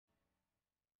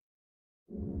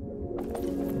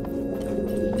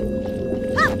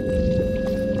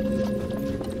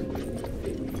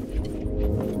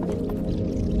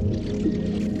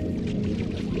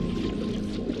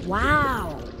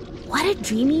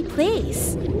dreamy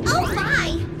place. Oh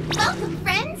my! Welcome,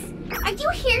 friends! Are you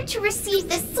here to receive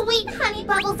the sweet honey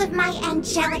bubbles of my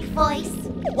angelic voice?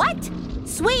 What?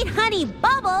 Sweet honey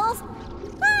bubbles?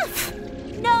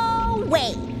 No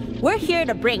way! We're here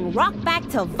to bring rock back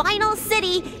to Vinyl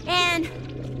City and...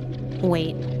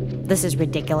 Wait, this is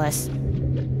ridiculous.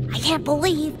 I can't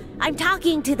believe I'm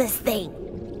talking to this thing.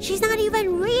 She's not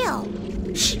even real.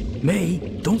 Shh, May,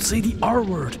 don't say the R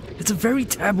word. It's a very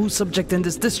taboo subject in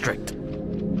this district.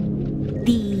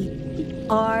 The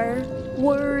R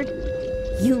word?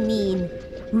 You mean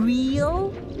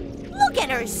real? Look at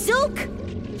her, Zuke!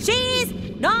 She's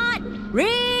not real!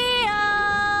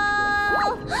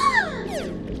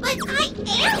 But I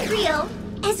am real!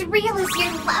 As real as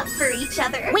your love for each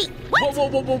other. Wait, what? Whoa,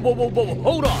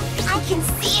 hold on! I can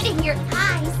see it in your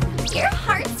eyes. Your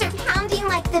hearts are pounding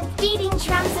like the beating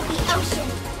drums of the ocean.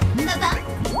 Ba-bum,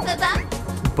 ba-bum.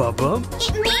 Bubba?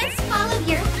 It means follow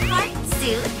your heart,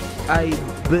 Zuke.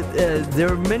 But there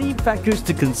are many factors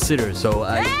to consider, so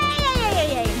I...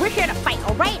 Hey! We're here to fight,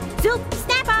 alright? Zuke,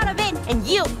 snap out of it, and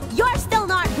you're still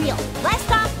not real. Let's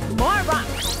talk more rock.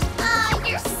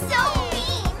 You're so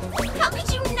mean. How could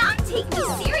you not take me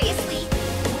seriously?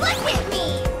 Look at me.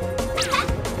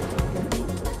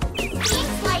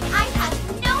 Seems like I have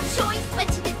no choice but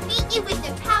to defeat you with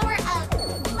the power of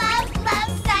love,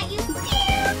 Sayu.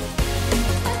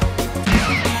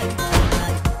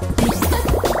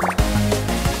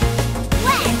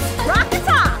 Let's rock the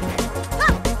talk!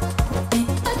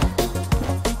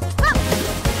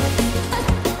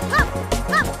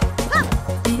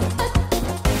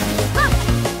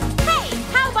 Hey,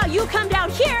 how about you come down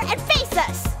here and face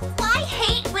us? I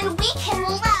hate when we can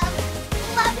love.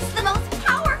 Love is the most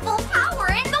powerful power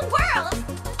in the world.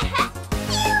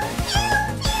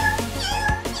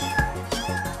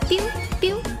 Pew,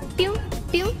 pew, pew,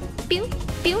 pew, pew,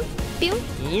 pew, pew.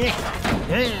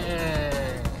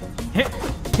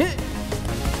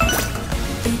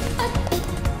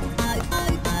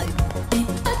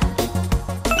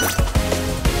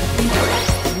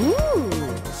 Ooh,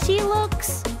 she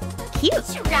looks cute.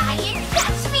 Try and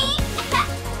catch me.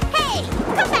 Hey,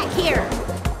 come back here.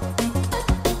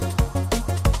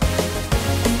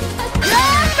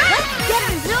 Let's get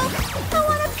her, Zuke. I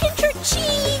want to pinch her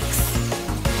cheeks.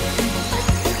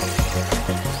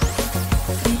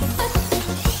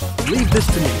 Leave this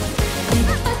to me.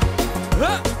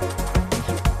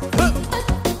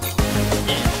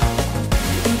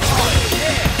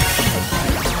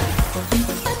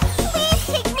 Please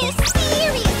take me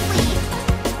seriously.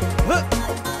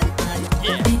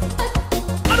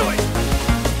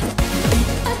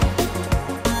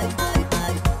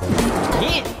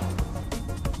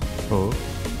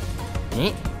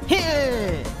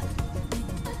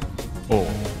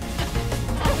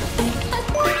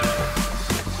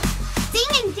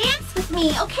 Sing and dance with me,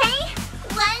 okay?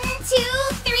 1, 2,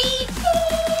 3,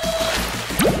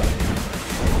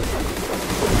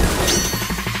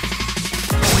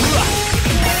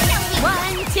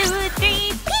 One, two,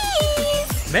 three,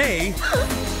 peace. May?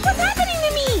 What's happening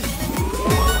to me?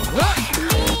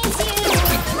 Means you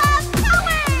love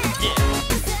power.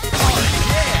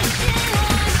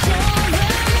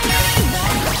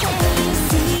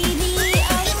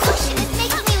 Emotion is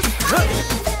making you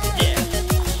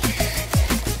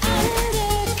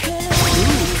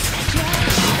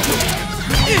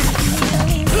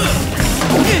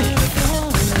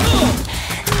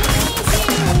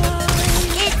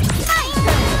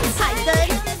It's Titan.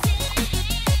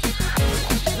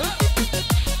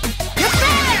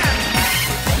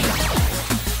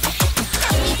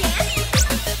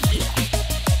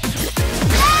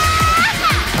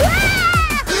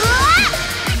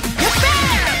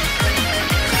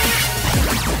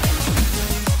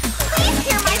 Please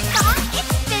hear my song.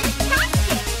 It's fantastic.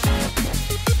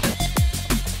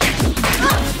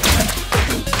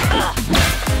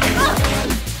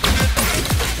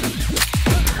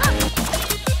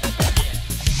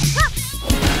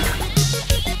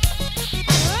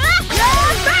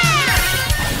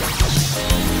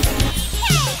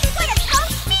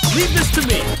 Leave this to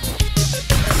me!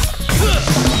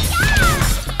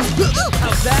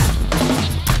 How's that?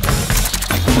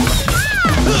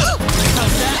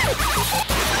 How's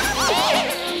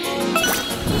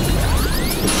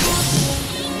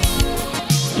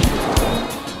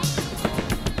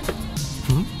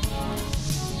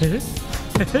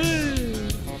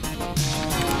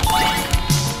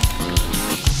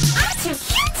I'm too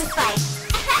cute to fight.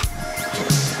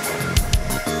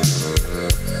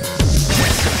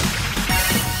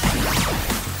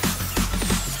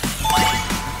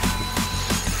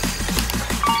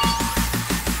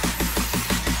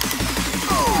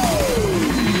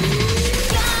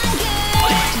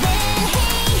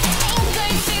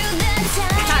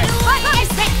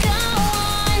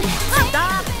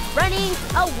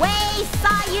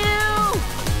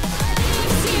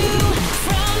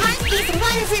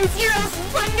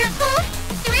 feels wonderful?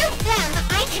 Through them,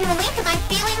 I can link my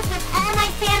feelings with all my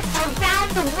fans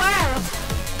around the world.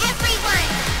 Everyone,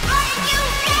 are you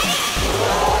ready?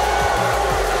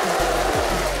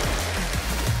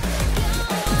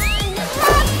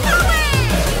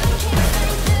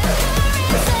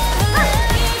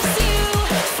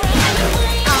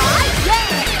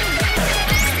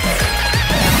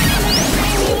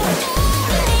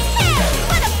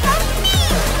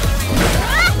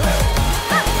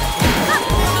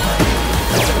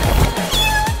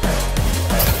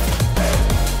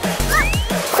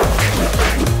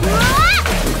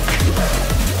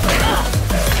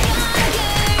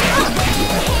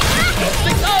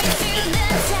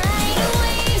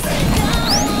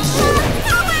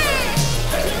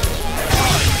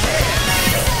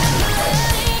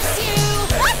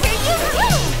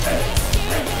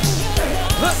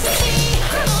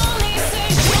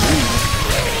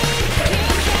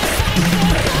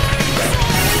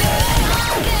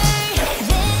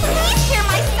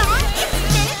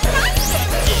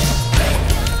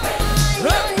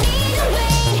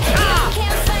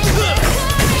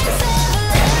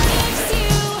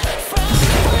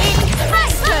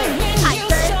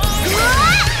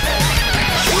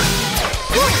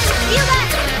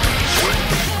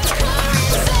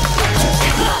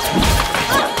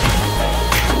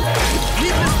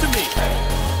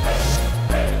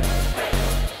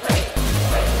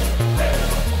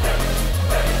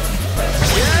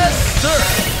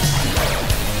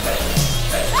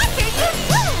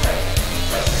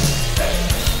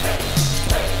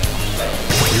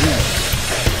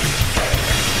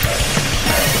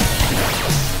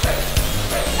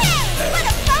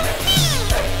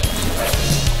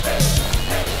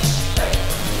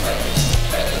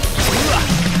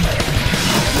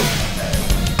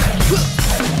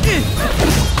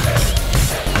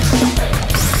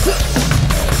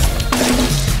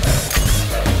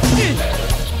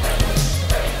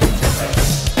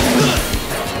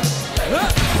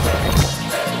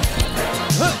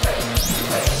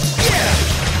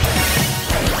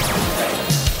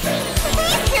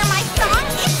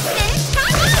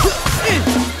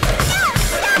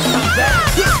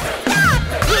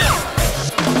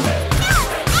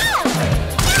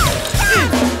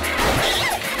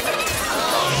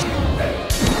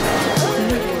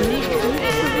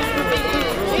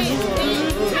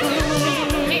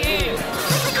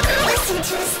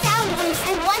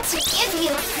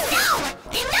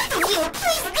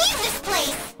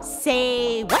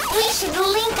 Say what? We should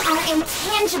link our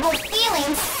intangible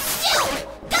feelings. Dude,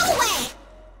 go away!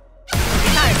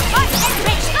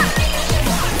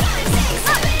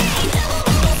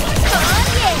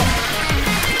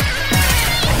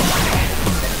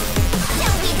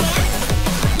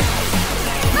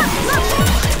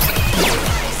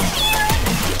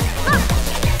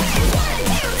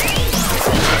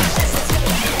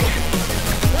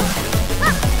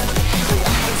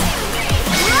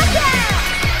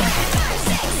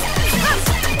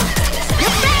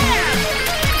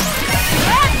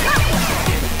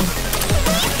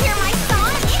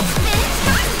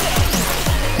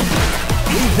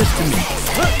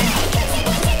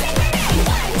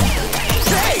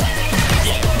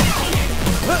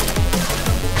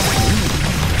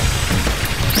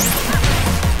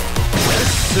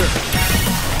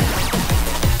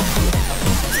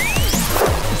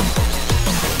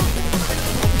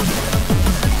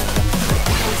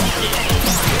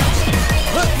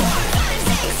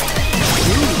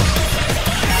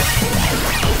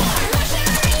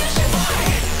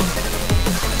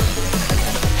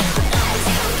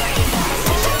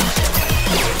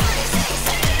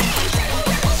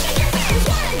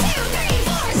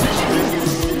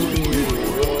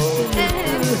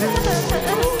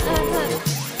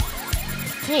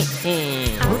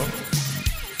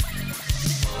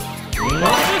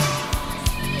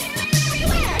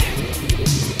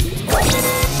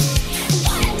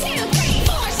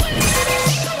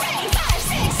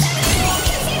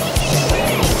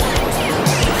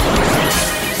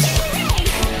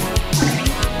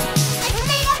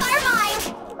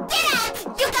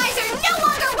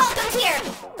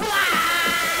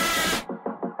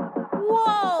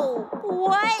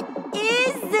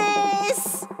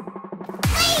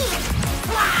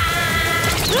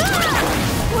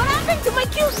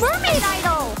 Mermaid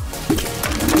idol!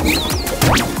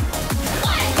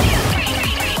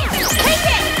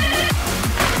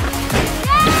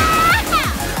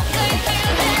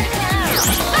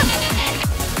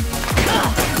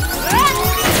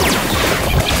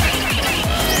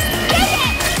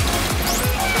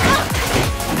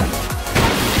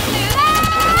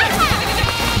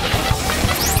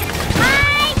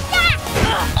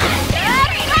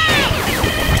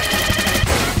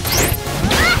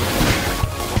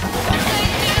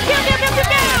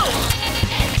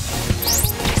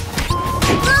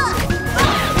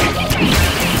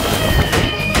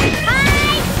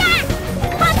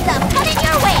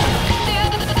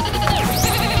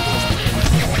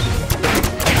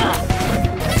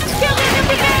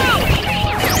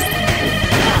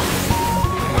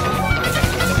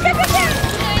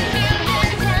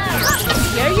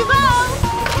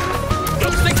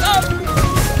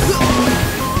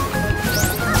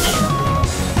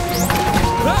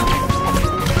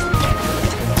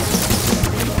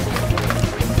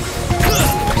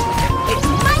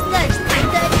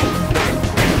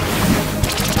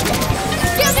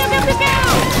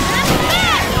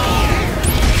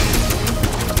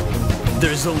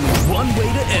 There's only one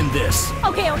way to end this.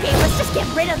 Okay, let's just get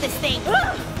rid of this thing.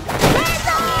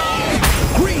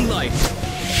 Green light!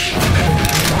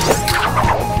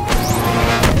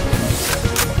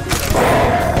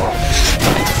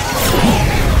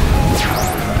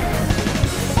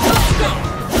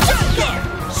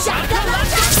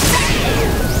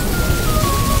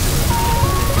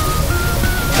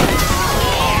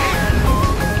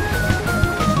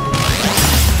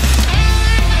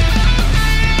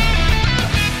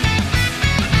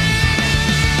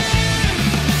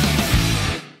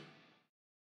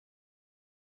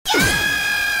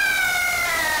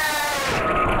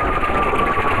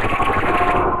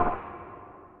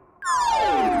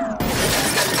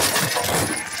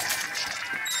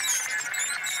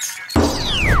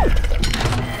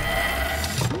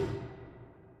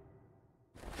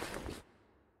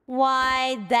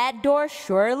 Why, that door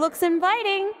sure looks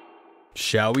inviting.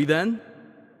 Shall we then?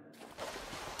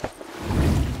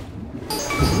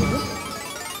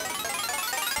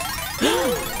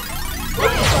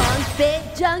 Bunk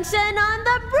Bed Junction on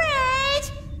the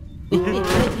bridge!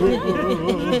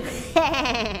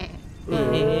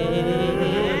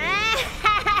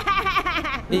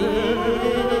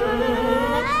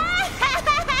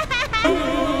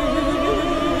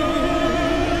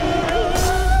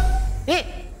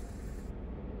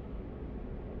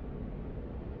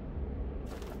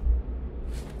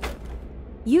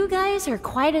 You guys are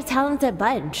quite a talented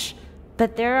bunch,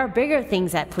 but there are bigger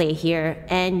things at play here,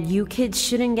 and you kids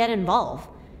shouldn't get involved.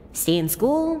 Stay in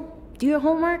school, do your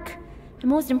homework, and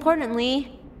most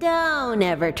importantly, don't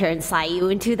ever turn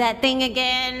Sayu into that thing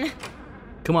again.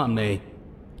 Come on, May.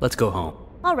 Let's go home.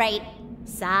 Alright,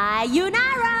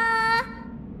 sayonara!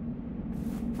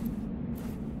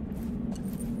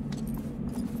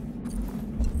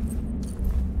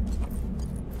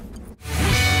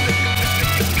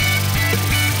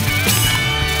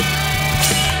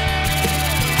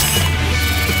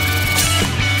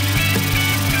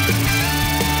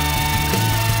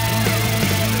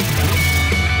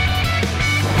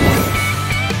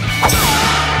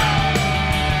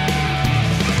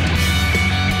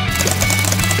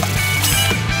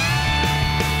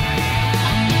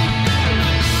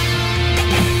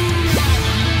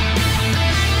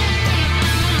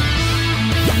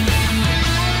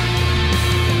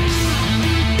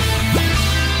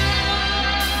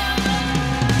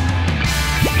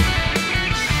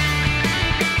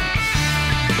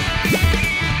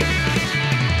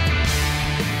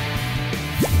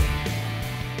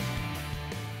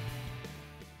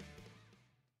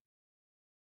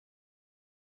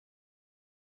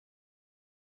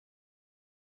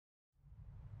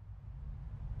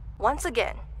 Once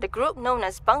again, the group known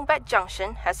as Bunk Bed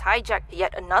Junction has hijacked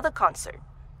yet another concert.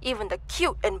 Even the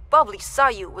cute and bubbly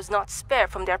Sayu was not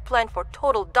spared from their plan for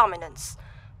total dominance.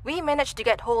 We managed to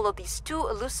get hold of these two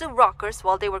elusive rockers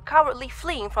while they were cowardly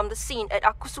fleeing from the scene at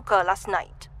Qwasa last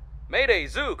night. Mayday,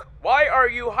 Zuke, why are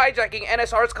you hijacking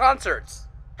NSR's concerts?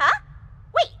 Huh?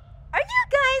 Wait, are you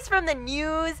guys from the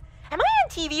news? Am I on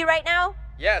TV right now?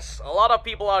 Yes, a lot of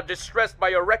people are distressed by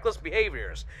your reckless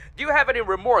behaviors. Do you have any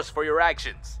remorse for your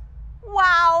actions?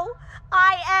 Wow,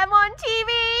 I am on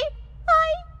TV!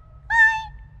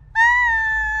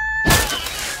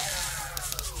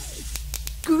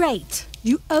 Great!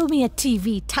 You owe me a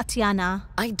TV, Tatiana.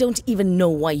 I don't even know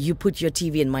why you put your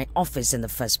TV in my office in the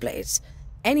first place.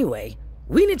 Anyway,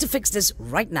 we need to fix this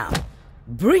right now.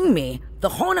 Bring me the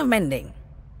Horn of Mending.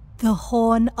 The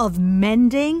Horn of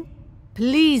Mending?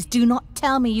 Please do not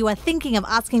tell me you are thinking of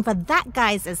asking for that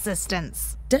guy's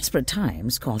assistance. Desperate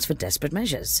times calls for desperate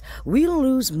measures. We'll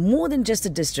lose more than just a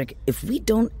district if we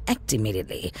don't act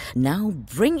immediately. Now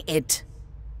bring it.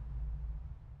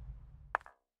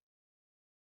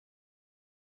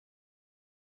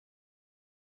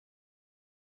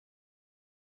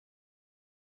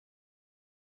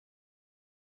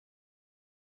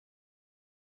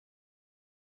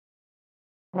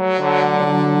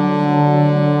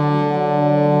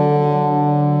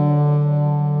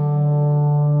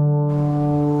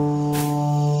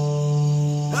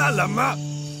 Alamak,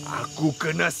 aku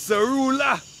kena seru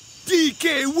lah.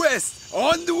 DK West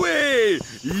on the way.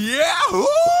 Yahoo!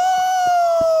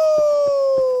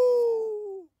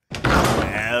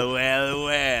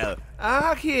 Well.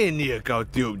 Akhirnya kau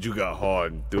tiup juga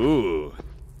horn tu.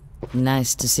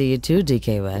 Nice to see you too,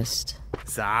 DK West.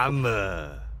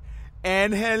 Sama.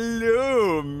 And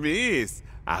hello, miss.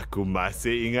 Aku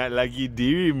masih ingat lagi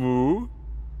dirimu.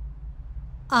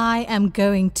 I am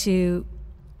going to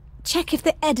check if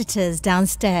the editors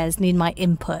downstairs need my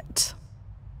input.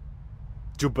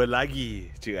 Jumpa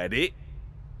lagi, cik adik.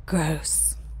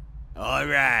 Gross.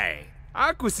 Alright.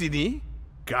 Aku sini.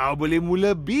 kau boleh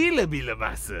mula bila-bila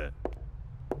masa.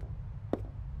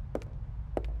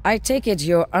 I take it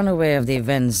you're unaware of the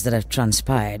events that have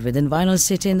transpired within Vinyl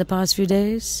City in the past few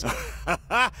days?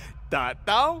 Tak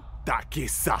tahu, tak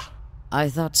kisah. I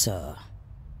thought so.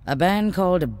 A band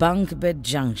called Bunk Bed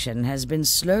Junction has been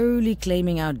slowly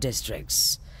claiming out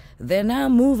districts. They're now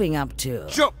moving up to...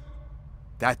 Cuk!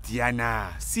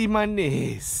 Tatiana, si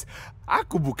manis.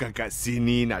 Aku bukan kat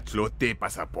sini nak celoteh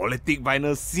pasal politik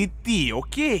Vinyl City,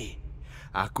 okey?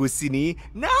 Aku sini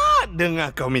nak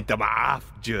dengar kau minta maaf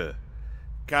je.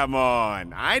 Come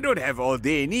on, I don't have all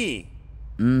day ni.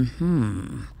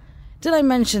 Did I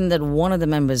mention that one of the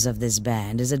members of this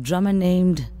band is a drummer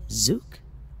named Zuke?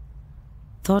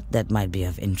 Thought that might be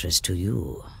of interest to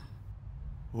you.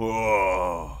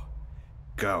 Oh,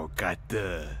 kau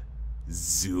kata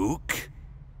Zuke?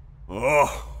 Oh,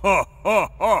 ho, ho,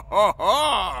 ho, ho, ho.